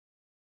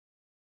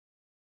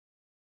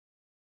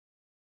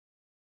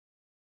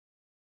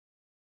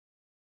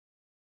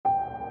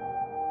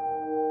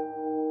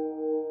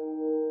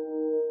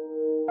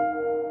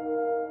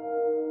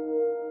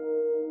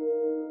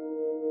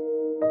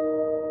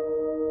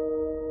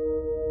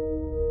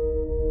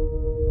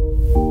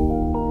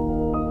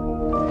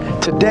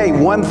Today,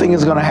 one thing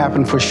is going to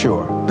happen for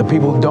sure. The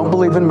people who don't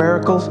believe in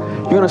miracles,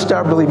 you're going to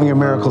start believing in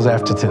miracles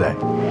after today.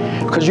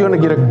 Because you're going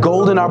to get a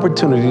golden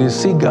opportunity to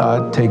see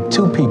God take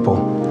two people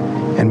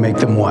and make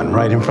them one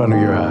right in front of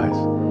your eyes.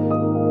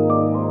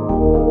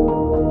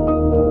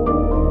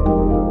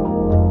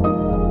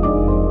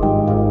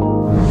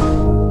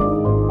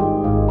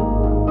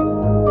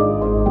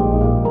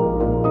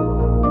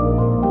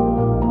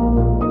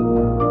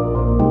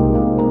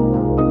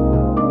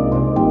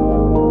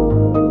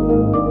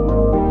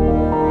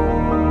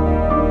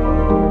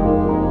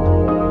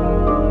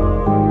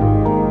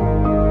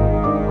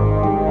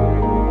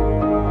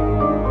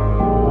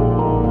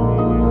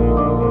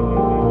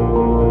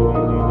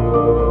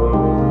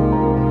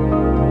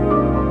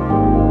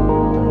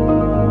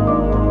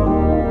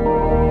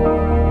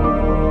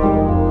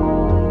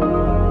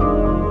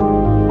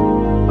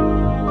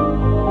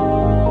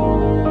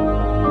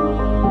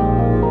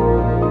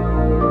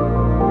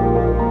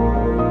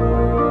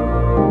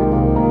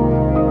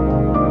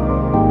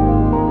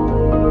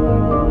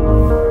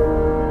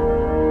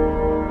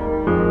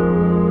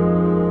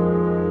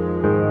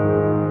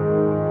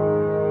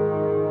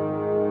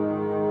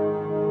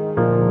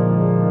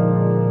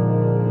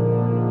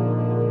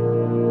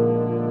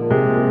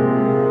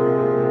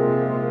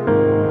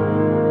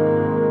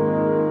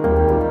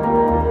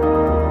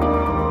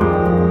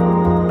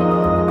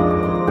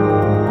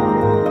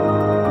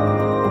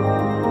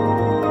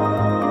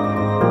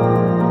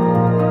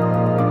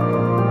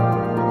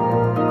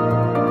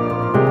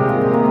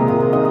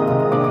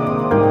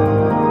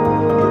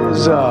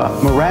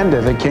 Miranda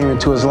that came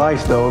into his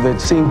life, though,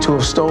 that seemed to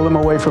have stolen him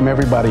away from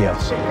everybody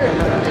else.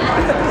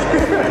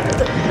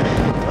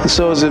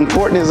 So as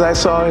important as I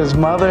saw his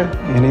mother,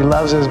 and he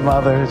loves his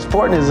mother, as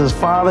important as his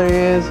father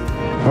is,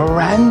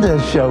 Miranda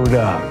showed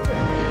up.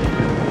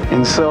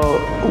 And so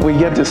we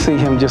get to see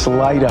him just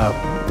light up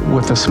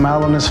with a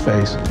smile on his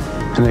face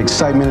and an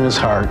excitement in his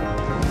heart.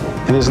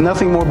 And there's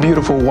nothing more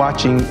beautiful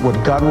watching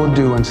what God will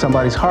do in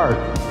somebody's heart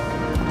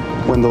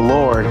when the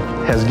Lord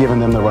has given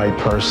them the right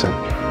person.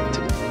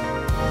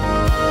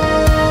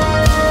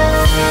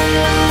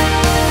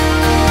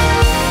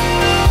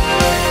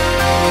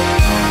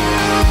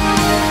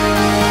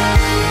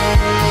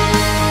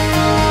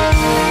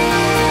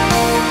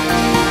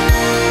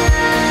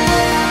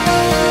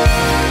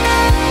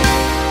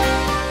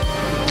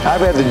 I've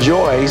had the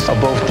joys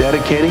of both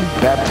dedicating,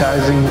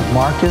 baptizing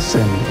Marcus,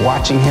 and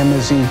watching him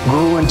as he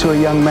grew into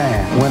a young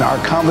man, when our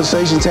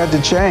conversations had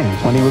to change,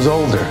 when he was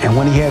older, and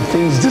when he had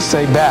things to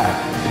say back.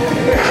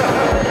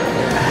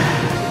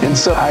 And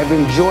so I've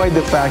enjoyed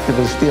the fact of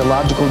his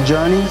theological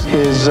journeys,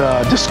 his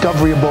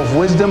discovery of both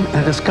wisdom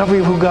and discovery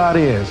of who God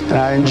is. And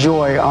I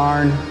enjoy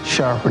iron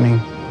sharpening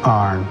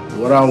iron.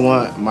 What I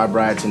want my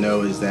bride to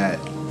know is that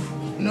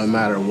no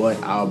matter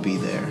what, I'll be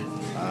there.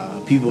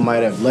 People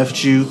might have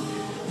left you,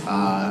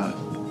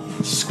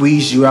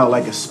 squeeze you out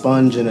like a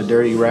sponge in a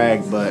dirty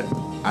rag, but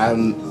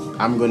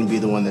I'm going to be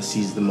the one that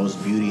sees the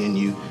most beauty in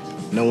you.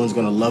 No one's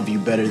going to love you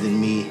better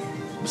than me,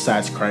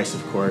 besides Christ,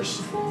 of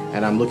course.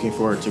 And I'm looking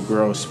forward to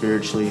grow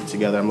spiritually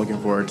together. I'm looking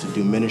forward to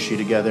do ministry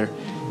together,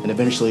 and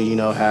eventually, you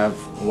know, have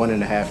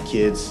 1.5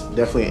 kids.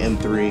 Definitely an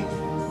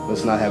M3.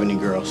 Let's not have any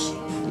girls.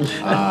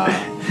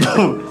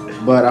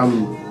 But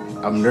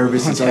I'm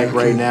nervous as heck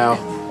right now.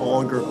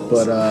 All girls.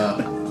 But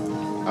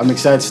I'm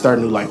excited to start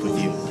a new life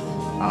with you.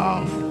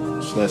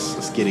 So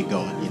let's get it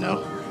going, you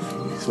know?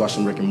 Let's watch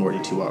some Rick and Morty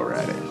too while we're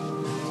at it.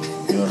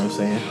 You know what I'm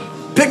saying?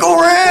 Pickle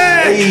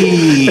Rick!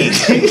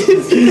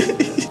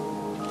 Hey!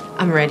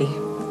 I'm ready.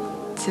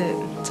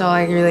 That's all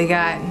I really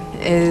got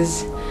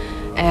is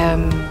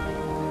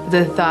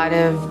the thought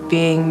of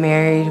being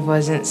married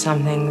wasn't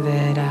something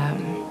that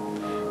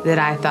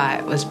I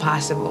thought was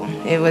possible.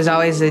 It was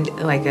always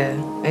like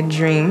a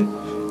dream.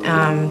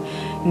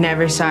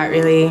 Never saw it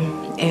really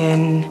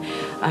in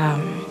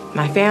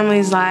my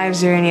family's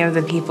lives or any of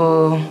the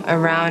people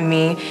around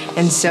me.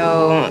 And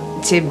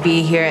so to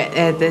be here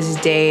at this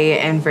day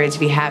and for it to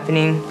be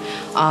happening,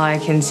 all I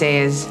can say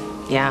is,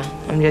 yeah,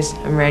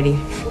 I'm ready.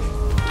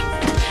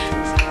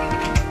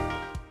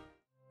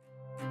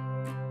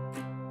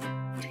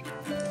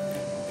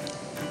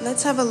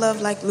 Let's have a love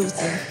like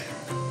Luther.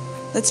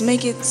 Let's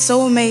make it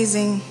so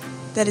amazing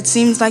that it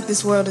seems like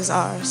this world is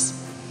ours.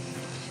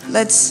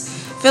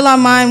 Let's fill our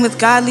mind with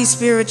godly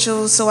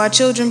spirituals so our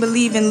children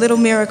believe in little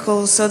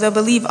miracles, so they'll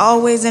believe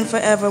always and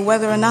forever,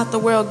 whether or not the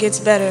world gets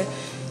better.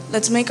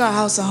 Let's make our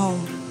house a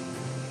home.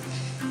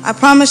 I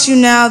promise you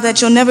now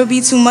that you'll never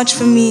be too much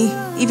for me.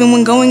 Even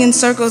when going in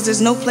circles,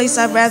 there's no place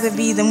I'd rather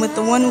be than with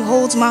the one who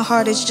holds my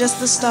heart. It's just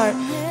the start,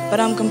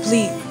 but I'm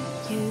complete.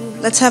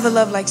 Let's have a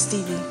love like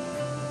Stevie.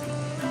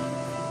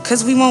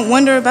 'Cause we won't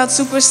wonder about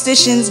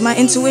superstitions. My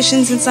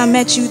intuition since I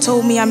met you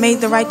told me I made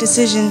the right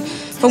decision.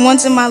 For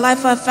once in my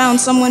life I found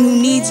someone who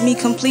needs me,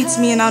 completes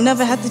me, and I'll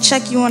never have to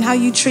check you on how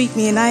you treat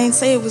me, and I ain't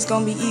say it was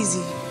gonna be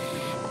easy.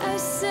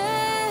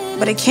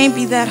 But it can't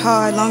be that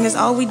hard, long as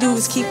all we do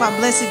is keep our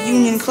blessed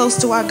union close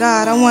to our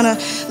God. I want a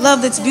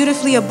love that's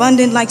beautifully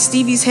abundant like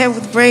Stevie's hair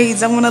with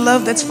braids. I want a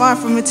love that's far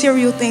from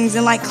material things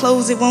and like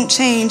clothes it won't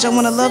change. I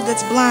want a love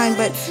that's blind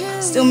but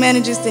still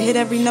manages to hit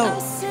every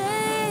note.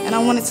 And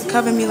I want it to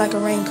cover me like a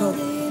raincoat.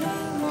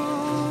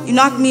 You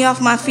knocked me off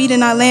my feet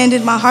and I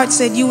landed. My heart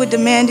said you would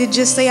demand it.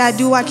 Just say I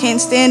do, I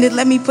can't stand it.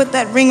 Let me put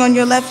that ring on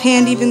your left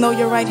hand even though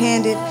you're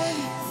right-handed.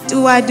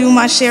 Do I do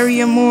my share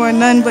or more?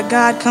 None but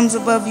God comes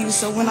above you.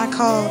 So when I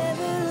call,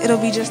 it'll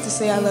be just to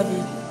say I love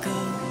you.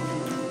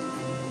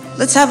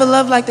 Let's have a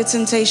love like the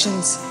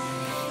Temptations.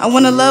 I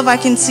want a love I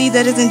can see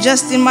that isn't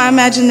just in my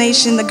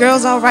imagination. The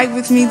girl's all right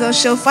with me, though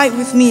she'll fight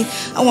with me.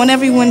 I want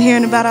everyone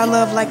hearing about our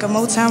love like a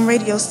Motown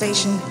radio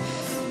station.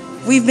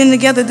 We've been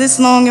together this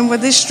long and we're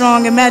this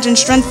strong. Imagine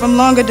strength from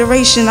longer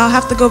duration. I'll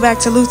have to go back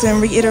to Luther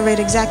and reiterate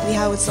exactly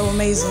how it's so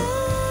amazing.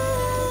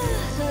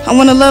 I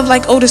want a love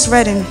like Otis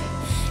Redding.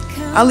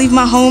 I'll leave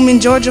my home in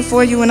Georgia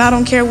for you and I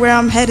don't care where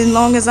I'm heading,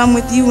 long as I'm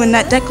with you and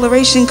that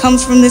declaration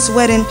comes from this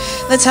wedding.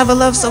 Let's have a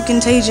love so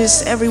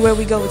contagious, everywhere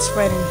we go it's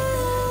spreading.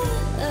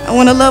 I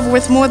want a love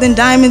worth more than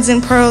diamonds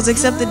and pearls,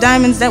 except the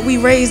diamonds that we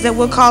raise that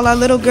we'll call our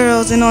little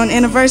girls. And on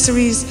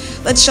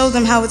anniversaries, let's show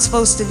them how it's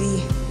supposed to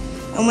be.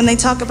 And when they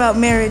talk about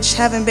marriage,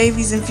 having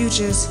babies and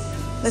futures,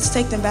 let's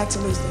take them back to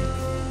Luther.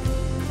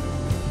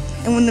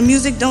 And when the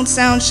music don't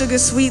sound sugar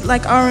sweet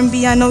like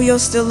R&B, I know you'll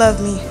still love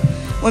me.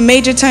 When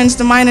major turns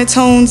to minor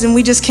tones and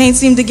we just can't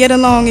seem to get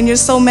along and you're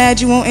so mad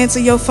you won't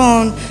answer your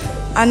phone,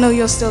 I know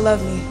you'll still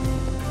love me.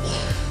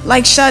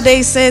 Like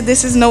Sade said,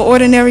 this is no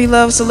ordinary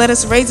love, so let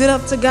us raise it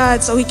up to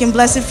God so he can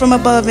bless it from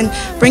above and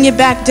bring it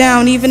back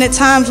down, even at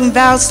times when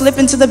vows slip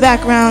into the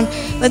background.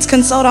 Let's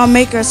consult our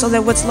maker so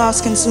that what's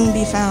lost can soon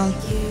be found.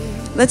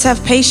 Let's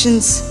have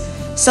patience,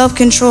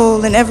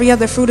 self-control, and every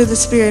other fruit of the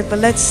Spirit, but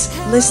let's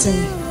listen.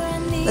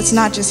 Let's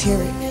not just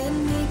hear it.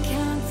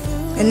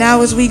 And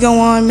now as we go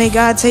on, may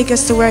God take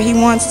us to where he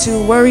wants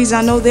to. Worries,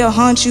 I know they'll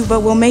haunt you,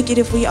 but we'll make it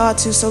if we ought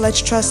to, so let's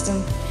trust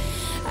him.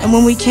 And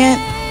when we can't,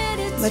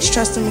 let's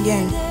trust him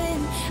again.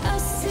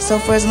 So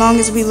for as long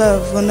as we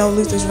love, we'll know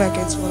Luther's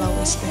records will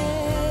always spin.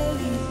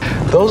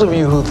 Those of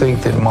you who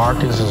think that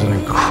Marcus is an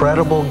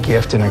incredible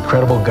gift, an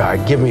incredible guy,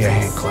 give me a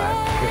hand clap.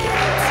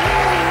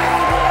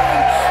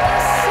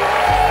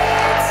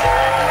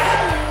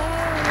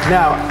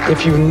 Now,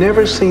 if you've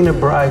never seen a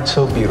bride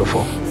so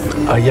beautiful,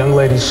 a young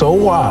lady so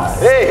wise,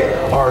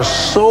 are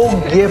so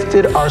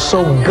gifted, are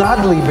so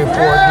godly before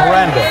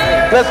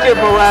Miranda. Let's give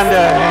Miranda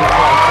a hand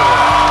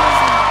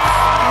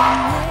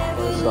clap.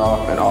 First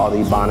off, and all the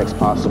ebonics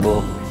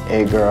possible.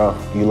 Hey girl,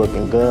 you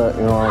looking good,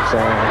 you know what I'm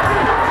saying?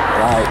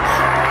 Like,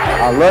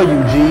 I love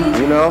you,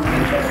 G, you know?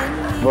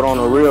 But on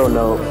a real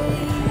note,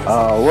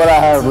 what I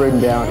have written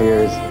down here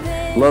is,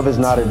 love is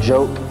not a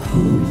joke.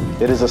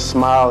 It is a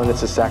smile and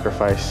it's a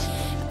sacrifice.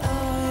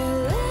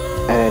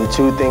 And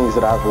two things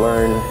that I've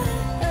learned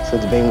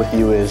since being with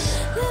you is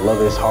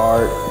love is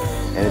hard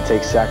and it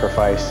takes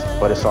sacrifice,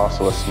 but it's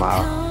also a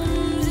smile.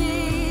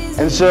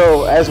 And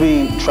so as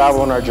we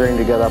travel on our journey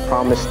together, I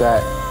promise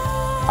that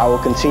I will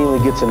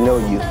continually get to know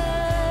you.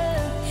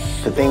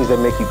 The things that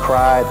make you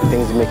cry, the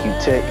things that make you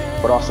tick,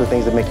 but also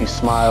things that make you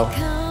smile,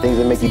 things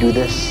that make you do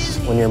this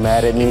when you're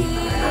mad at me.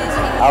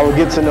 I will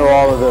get to know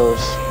all of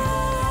those.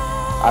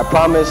 I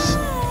promise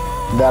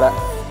that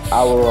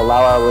I will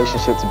allow our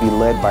relationship to be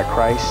led by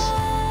Christ.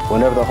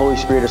 Whenever the Holy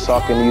Spirit is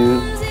talking to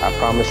you, I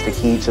promise to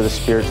heed to the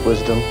Spirit's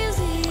wisdom.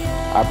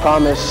 I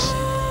promise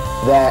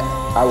that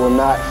I will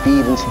not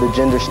feed into the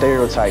gender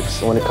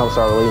stereotypes when it comes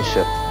to our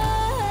relationship,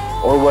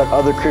 or what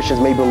other Christians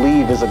may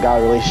believe is a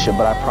God relationship,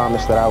 but I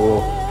promise that I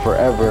will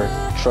forever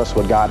trust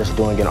what God is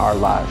doing in our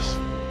lives.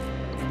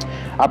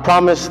 I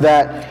promise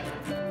that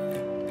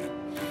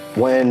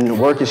when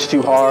work is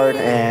too hard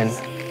and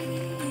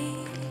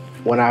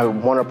when I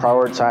want to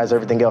prioritize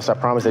everything else, I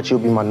promise that you'll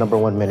be my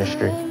 #1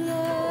 ministry.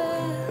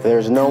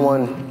 There's no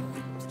one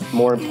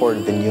more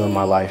important than you in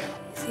my life.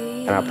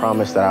 And I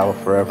promise that I will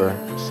forever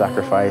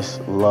sacrifice,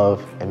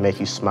 love, and make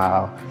you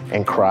smile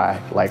and cry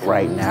like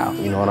right now.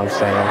 You know what I'm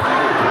saying?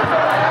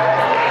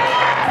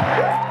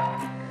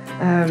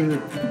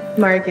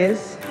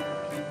 Marcus,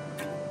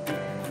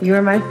 you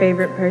are my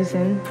favorite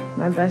person,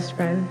 my best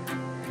friend.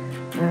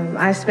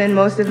 I spend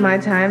most of my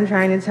time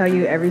trying to tell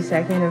you every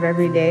second of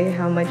every day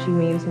how much you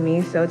mean to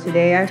me. So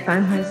today I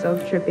find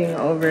myself tripping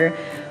over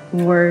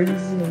words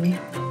and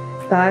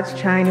thoughts,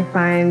 trying to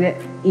find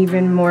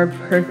even more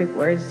perfect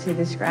words to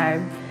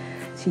describe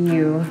to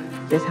you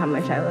just how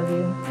much I love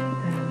you.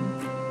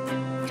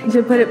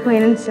 To put it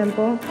plain and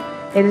simple,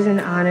 it is an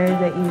honor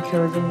that you've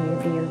chosen me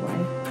to be your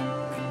wife.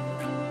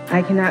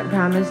 I cannot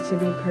promise to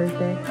be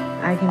perfect.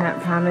 I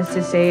cannot promise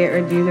to say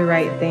or do the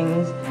right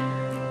things,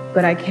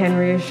 but I can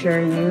reassure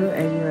you,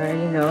 as you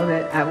already know,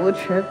 that I will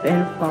trip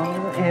and fall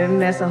and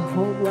mess a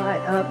whole lot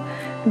up,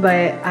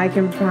 but I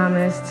can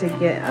promise to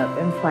get up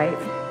and fight.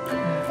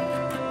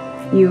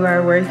 You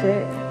are worth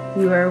it.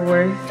 You are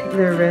worth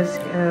the risk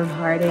of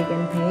heartache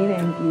and pain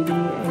and beauty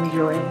and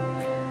joy.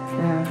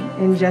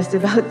 In just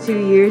about 2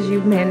 years,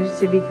 you've managed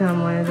to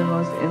become one of the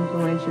most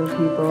influential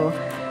people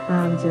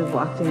to have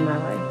walked in my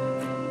life.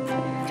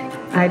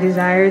 I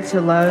desire to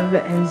love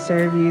and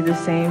serve you the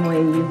same way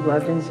you've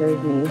loved and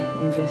served me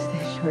in just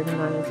a short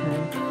amount of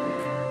time.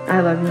 I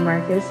love you,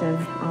 Marcus, and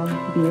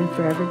I'll be your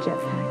forever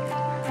jetpack.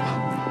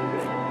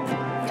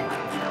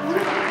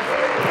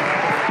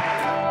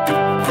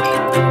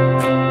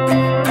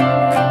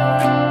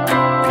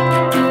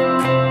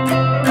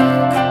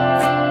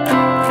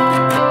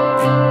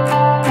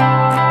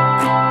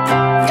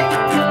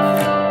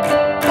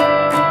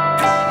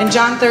 In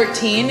John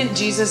 13,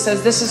 Jesus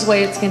says, this is the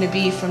way it's going to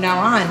be from now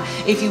on.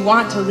 If you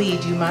want to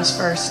lead, you must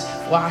first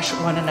wash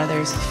one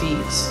another's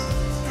feet.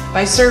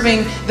 By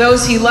serving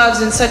those he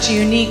loves in such a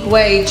unique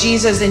way,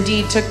 Jesus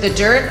indeed took the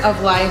dirt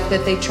of life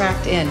that they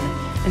tracked in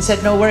and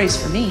said, no worries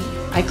for me.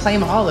 I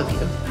claim all of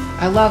you.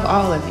 I love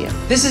all of you.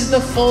 This is the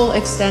full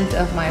extent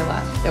of my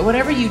love. That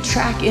whatever you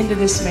track into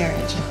this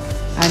marriage,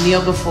 I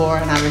kneel before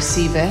and I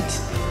receive it,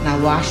 and I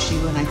wash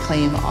you and I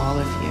claim all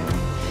of you.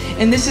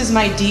 And this is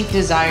my deep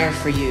desire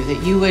for you,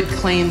 that you would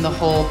claim the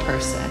whole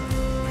person.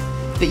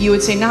 That you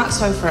would say, not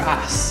so for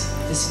us,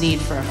 this need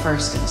for a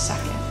first and a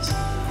second,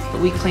 but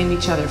we claim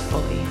each other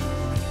fully.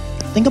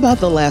 Think about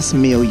the last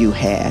meal you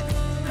had.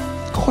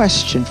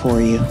 Question for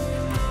you.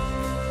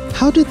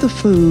 How did the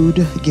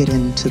food get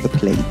into the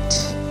plate?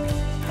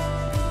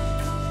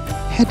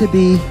 It had to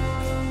be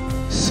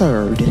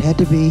served. It had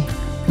to be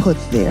put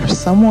there.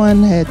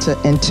 Someone had to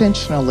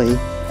intentionally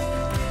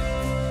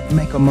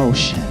make a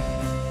motion.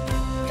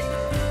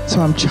 So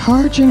I'm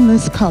charging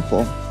this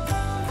couple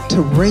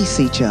to race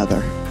each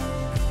other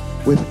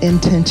with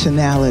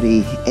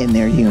intentionality in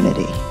their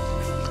unity.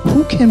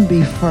 Who can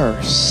be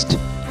first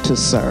to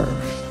serve?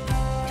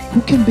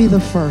 Who can be the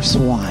first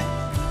one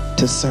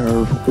to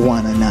serve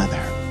one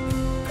another?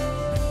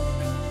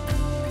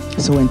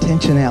 So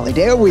intentionality,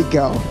 there we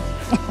go.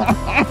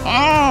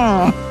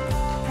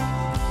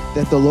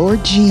 That the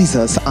Lord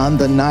Jesus, on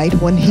the night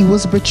when he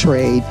was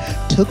betrayed,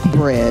 took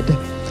bread,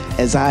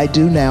 as I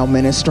do now,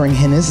 ministering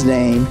in his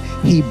name.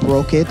 He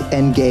broke it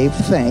and gave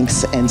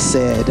thanks and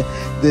said,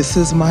 this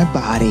is my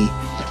body,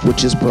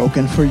 which is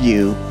broken for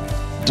you.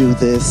 Do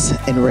this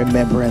in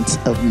remembrance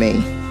of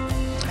me.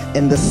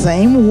 In the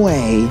same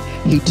way,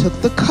 he took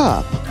the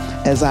cup,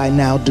 as I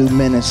now do,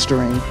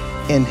 ministering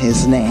in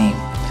his name.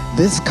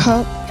 This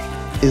cup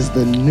is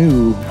the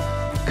new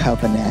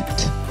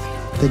covenant,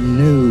 the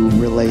new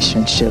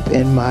relationship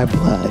in my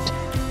blood.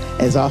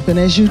 As often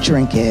as you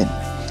drink it,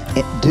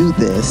 do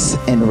this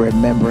in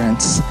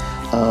remembrance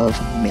of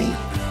me.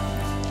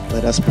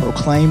 Let us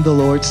proclaim the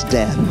Lord's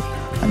death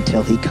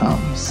until he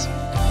comes.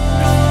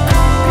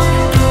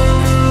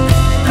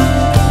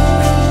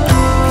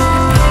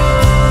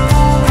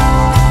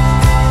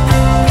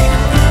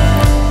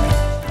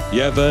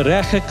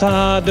 יברכך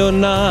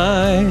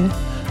אדוני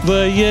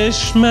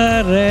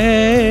וישמרך.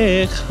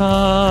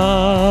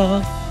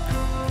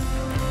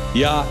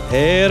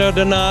 יאר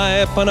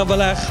אדוני פניו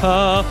אליך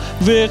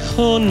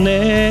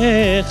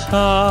וחונך.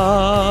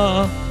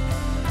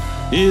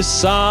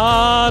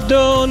 יישא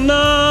אדוני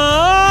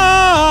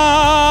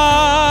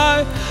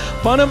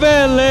פניו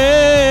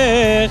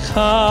אליך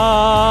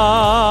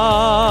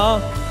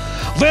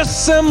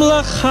ושם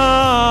לך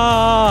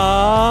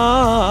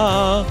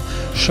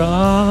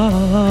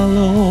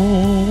Shalom.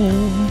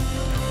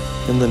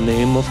 In the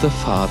name of the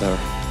Father,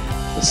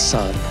 the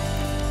Son,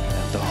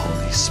 and the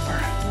Holy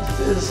Spirit.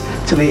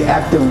 To the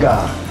act of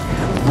God.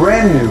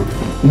 Brand new,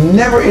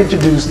 never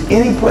introduced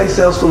anyplace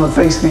else on the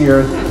face of the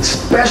earth,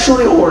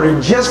 specially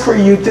ordered just for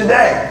you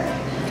today,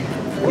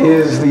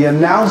 is the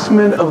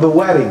announcement of the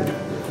wedding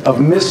of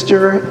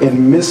Mr.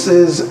 and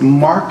Mrs.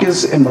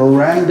 Marcus and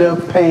Miranda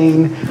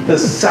Payne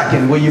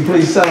II. Will you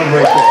please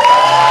celebrate that?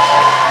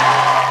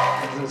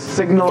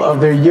 Signal of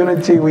their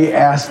unity, we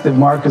ask that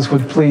Marcus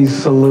would please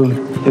salute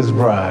his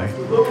bride.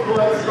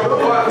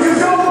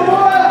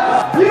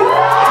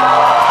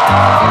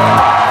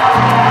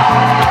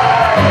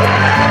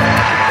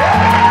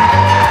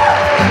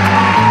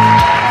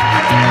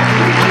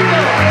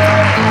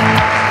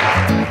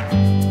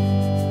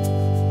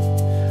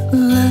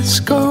 Let's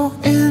go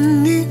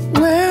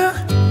anywhere,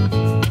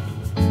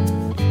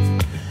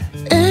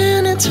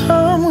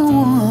 anytime we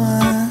want.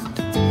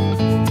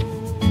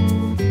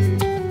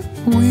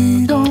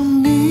 We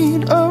don't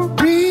need a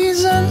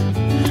reason,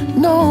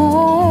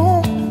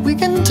 no, we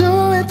can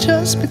do it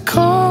just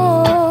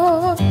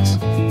because.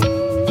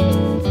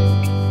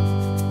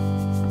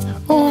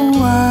 Oh,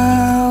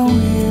 while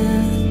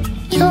we're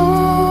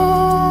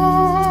young,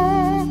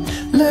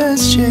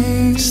 let's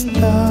chase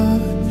the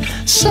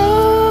sun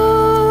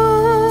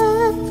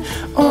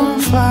on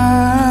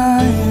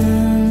fire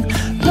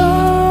and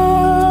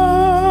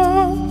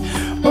love.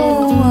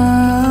 Oh,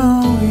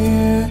 while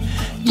we're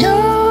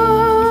young,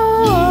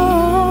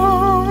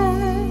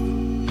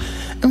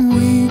 and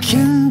we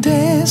can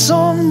dance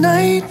all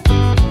night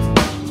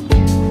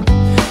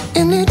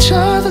in each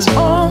other's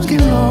arms,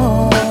 get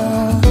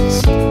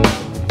lost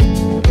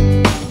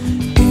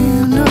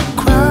in a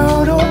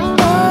crowd all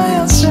by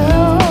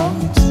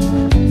ourselves.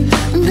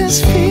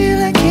 This feeling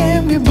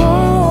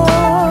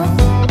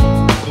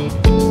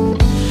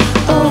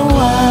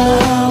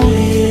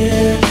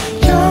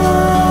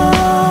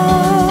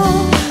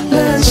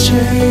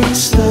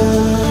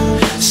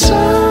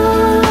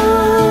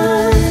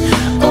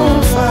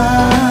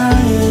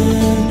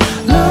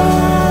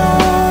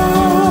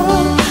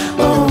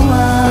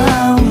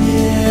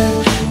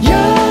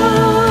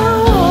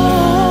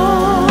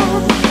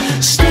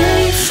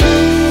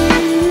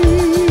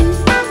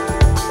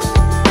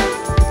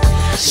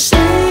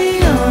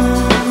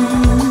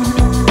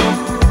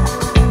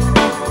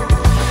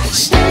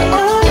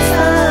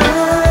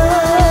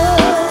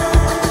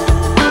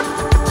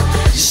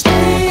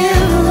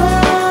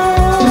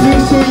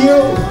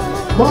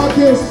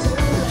Marcus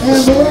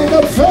and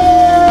Miranda Fair.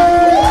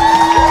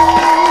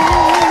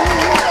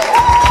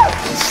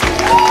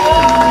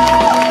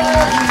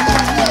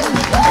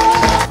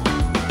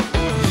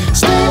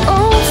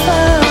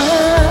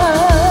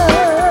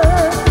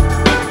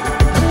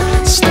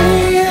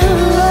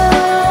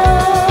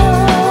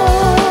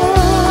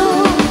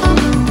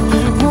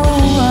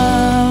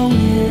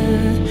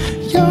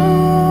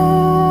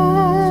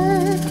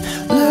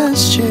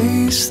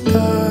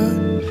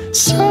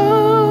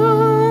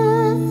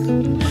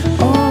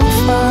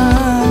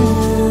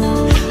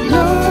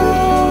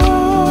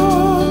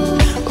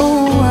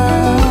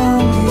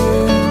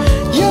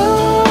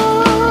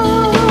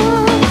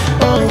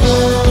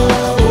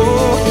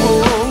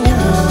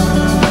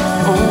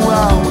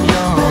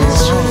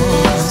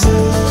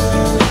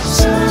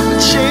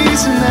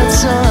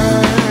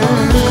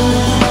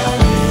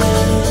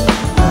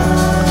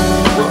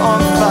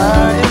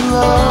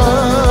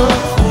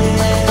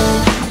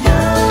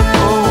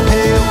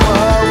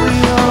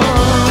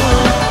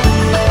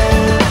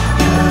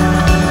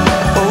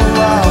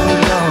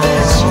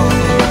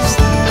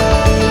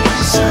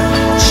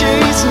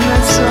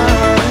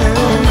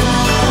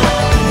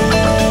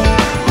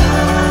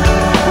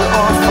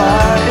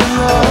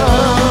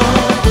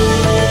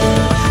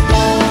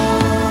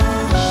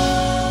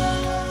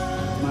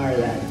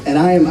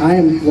 I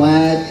am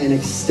glad and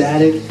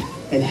ecstatic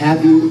and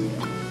happy.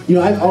 You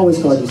know, I've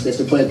always called you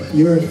sister, but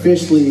you're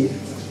officially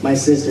my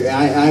sister.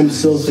 I'm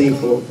so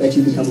thankful that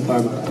you become a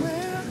part of my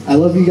life. I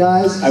love you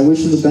guys. I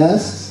wish you the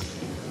best.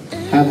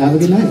 Have a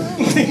good night.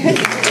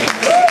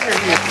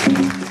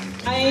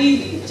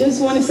 I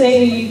just want to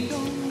say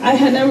I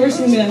had never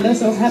seen Miranda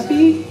so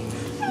happy.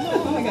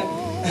 Oh my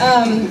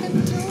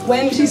God.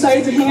 When she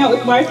started to hang out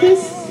with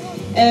Marcus,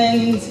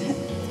 and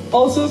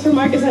also for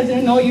Marcus, I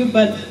didn't know you,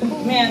 but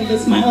man, the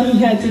smile he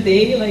had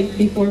today, like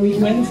before we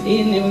went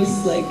in, it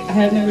was like, I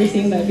have never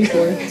seen that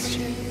before.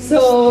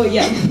 So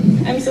yeah,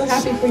 I'm so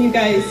happy for you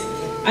guys.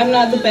 I'm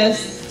not the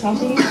best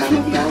talking in front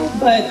of y'all,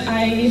 but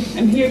I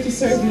am here to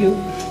serve you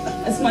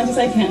as much as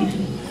I can.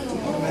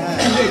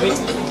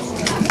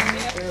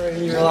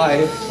 In your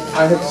life,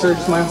 I have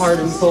searched my heart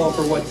and soul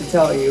for what to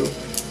tell you.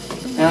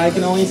 And I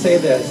can only say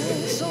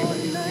this.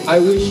 I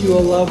wish you a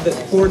love that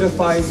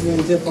fortifies you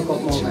in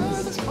difficult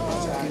moments.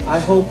 I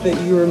hope that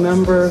you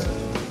remember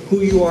who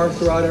you are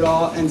throughout it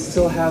all and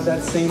still have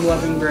that same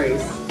loving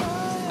grace.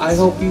 I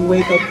hope you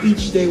wake up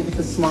each day with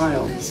a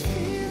smile.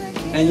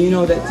 And you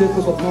know that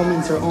difficult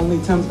moments are only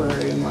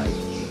temporary in life.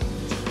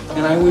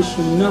 And I wish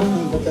you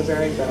nothing but the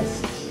very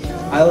best.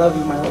 I love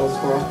you, my little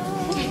squirrel.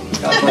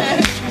 God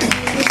bless you.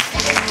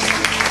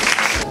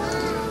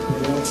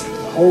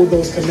 Hold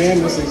those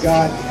commandments that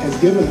God has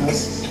given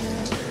us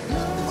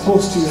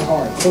close to your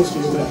heart, close to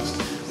your breast.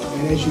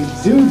 And as you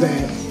do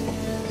that,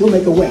 He'll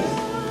make a way.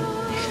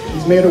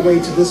 He's made a way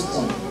to this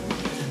point.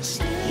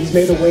 He's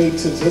made a way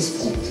to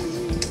this point.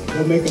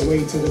 He'll make a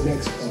way to the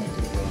next point.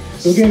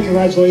 So again,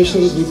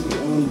 congratulations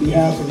on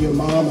behalf of your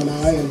mom and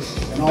I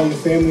and all your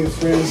family and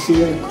friends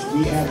here.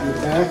 We have your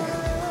back.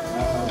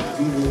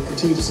 We will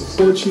continue to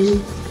support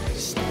you.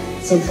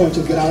 At some point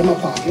you'll get out of my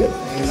pocket.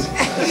 And,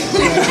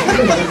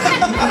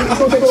 it's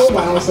going to take a little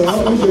while, so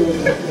I'll deal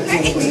with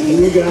it.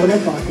 You'll get out of my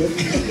pocket.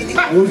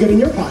 And we'll get in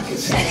your pocket.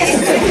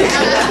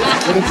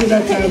 But until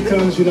that time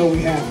comes, you know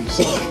we have you.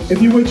 So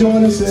if you would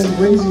join us in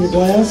raising your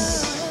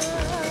glass.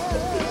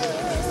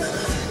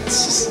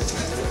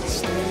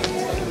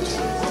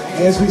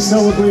 As we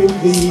celebrate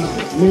the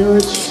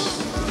marriage,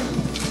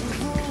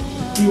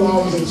 a few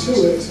hours into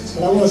it,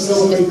 but I want to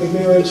celebrate the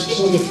marriage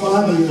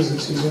 25 years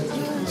into it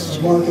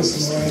of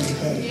Marcus and Miranda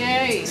Petty.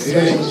 Yay!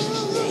 Congratulations.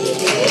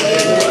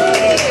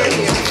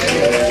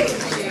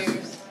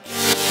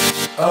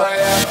 Oh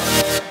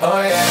yeah,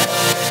 oh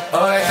yeah,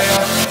 oh yeah,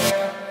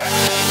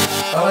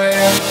 oh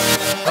yeah,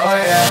 oh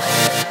yeah,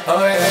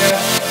 oh yeah,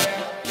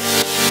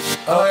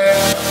 oh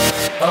yeah,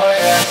 oh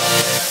yeah,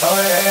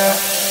 oh yeah.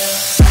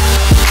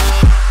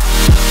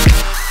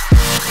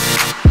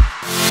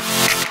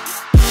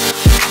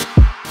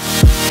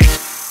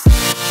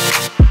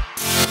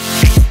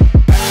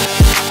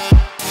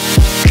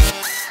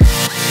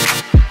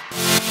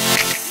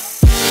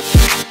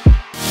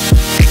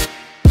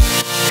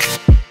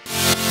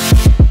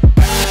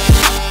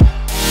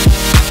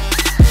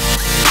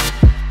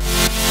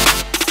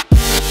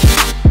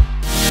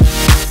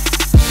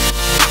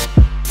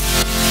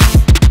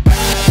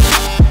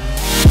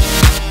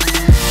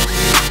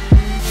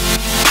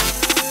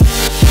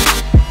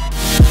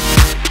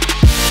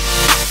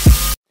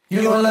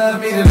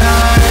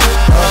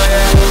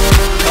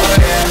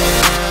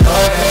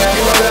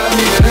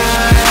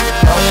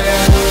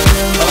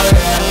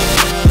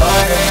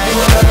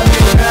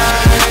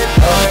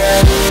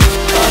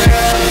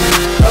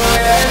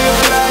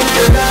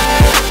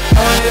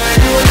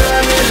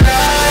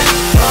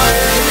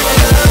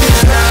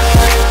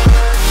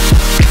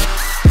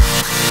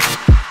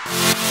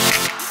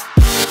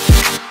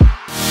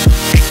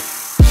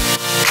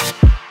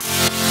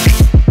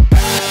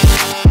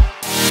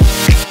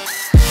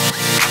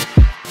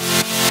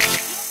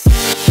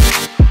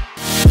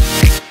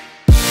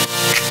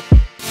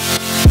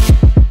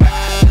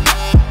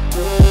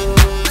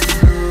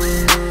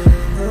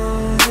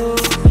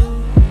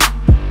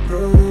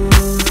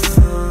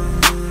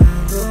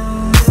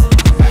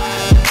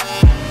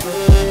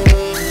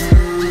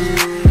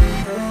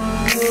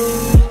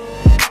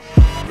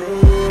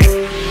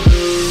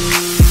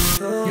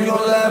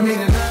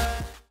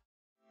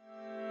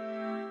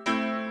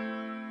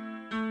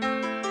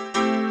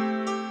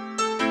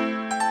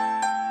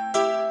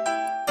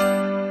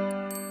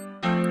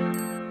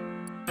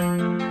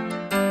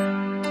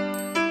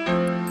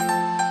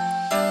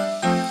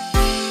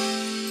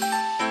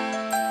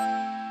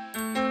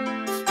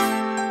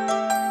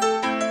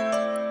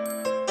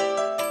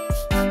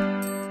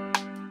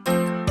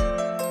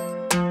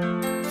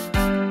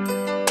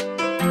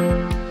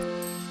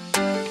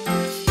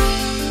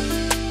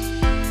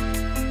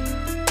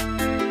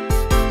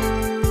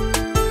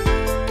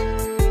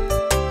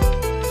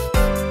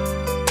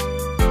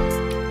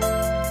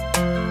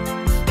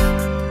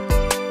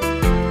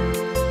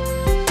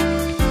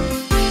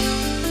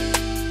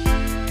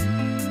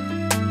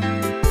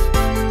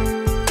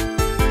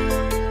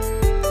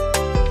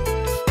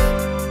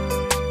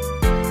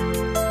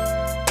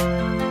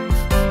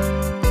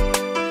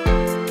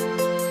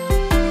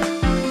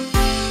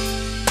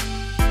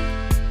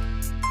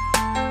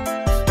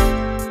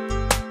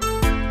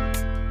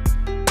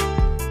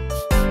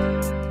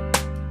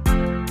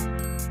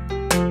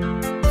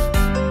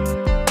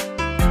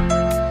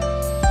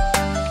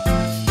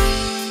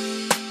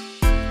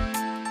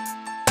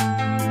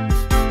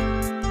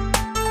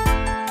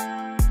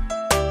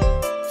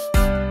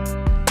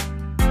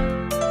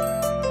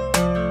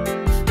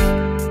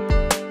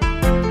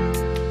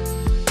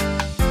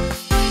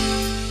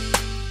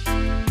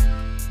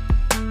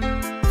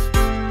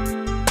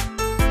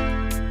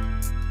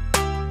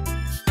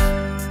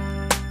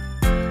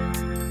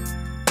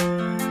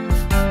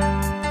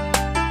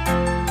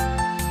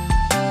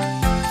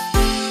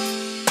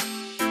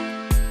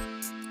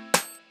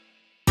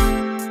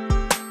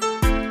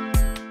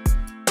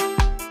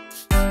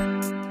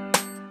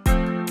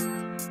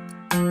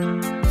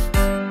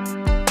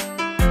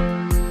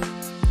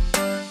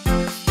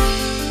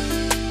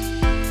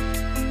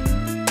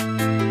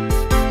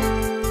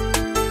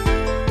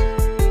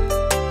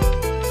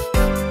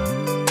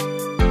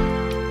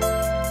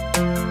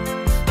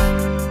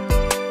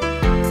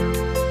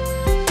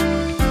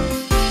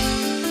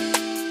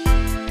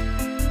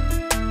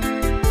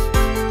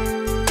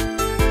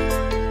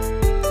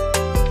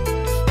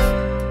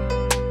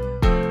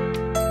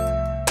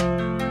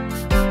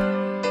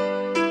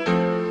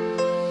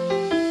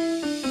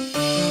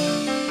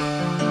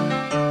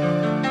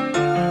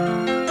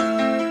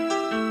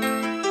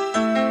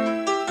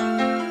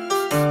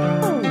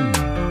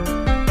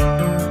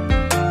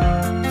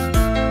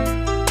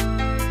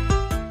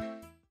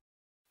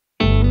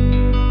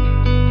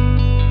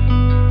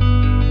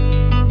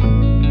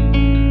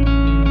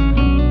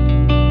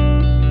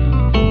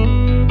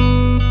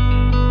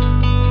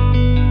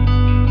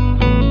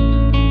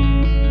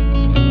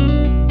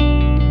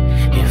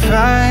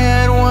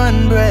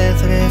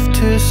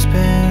 to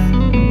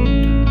spend,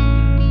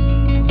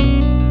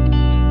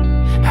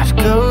 I'd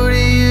go to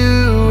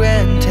you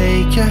and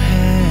take your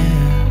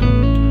hand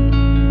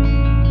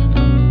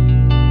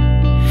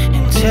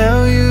and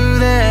tell you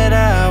that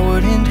I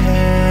wouldn't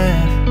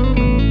have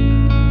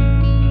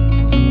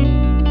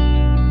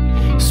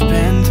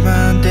spent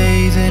my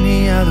days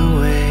any other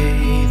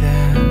way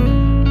than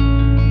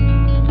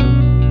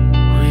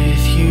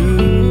with you.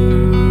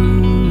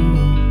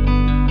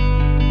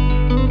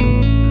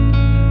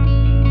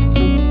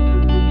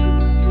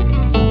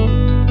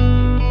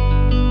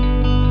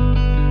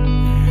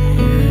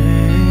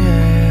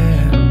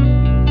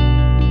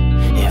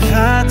 If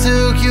I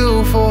took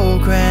you for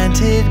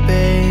granted,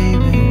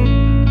 baby,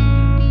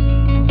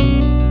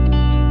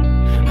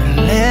 and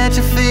let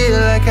you feel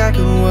like I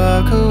could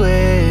walk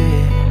away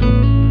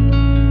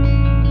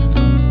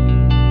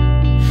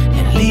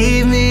and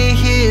leave me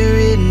here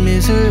in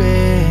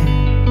misery,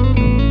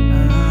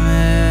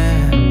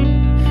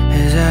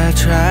 as I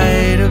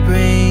try to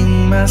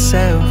bring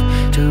myself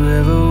to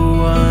ever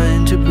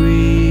want to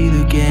breathe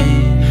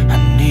again. I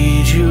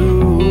need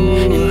you,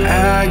 and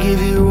I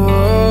give you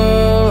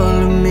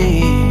all of me.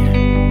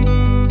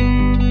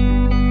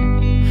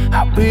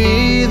 I'll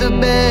be the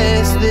best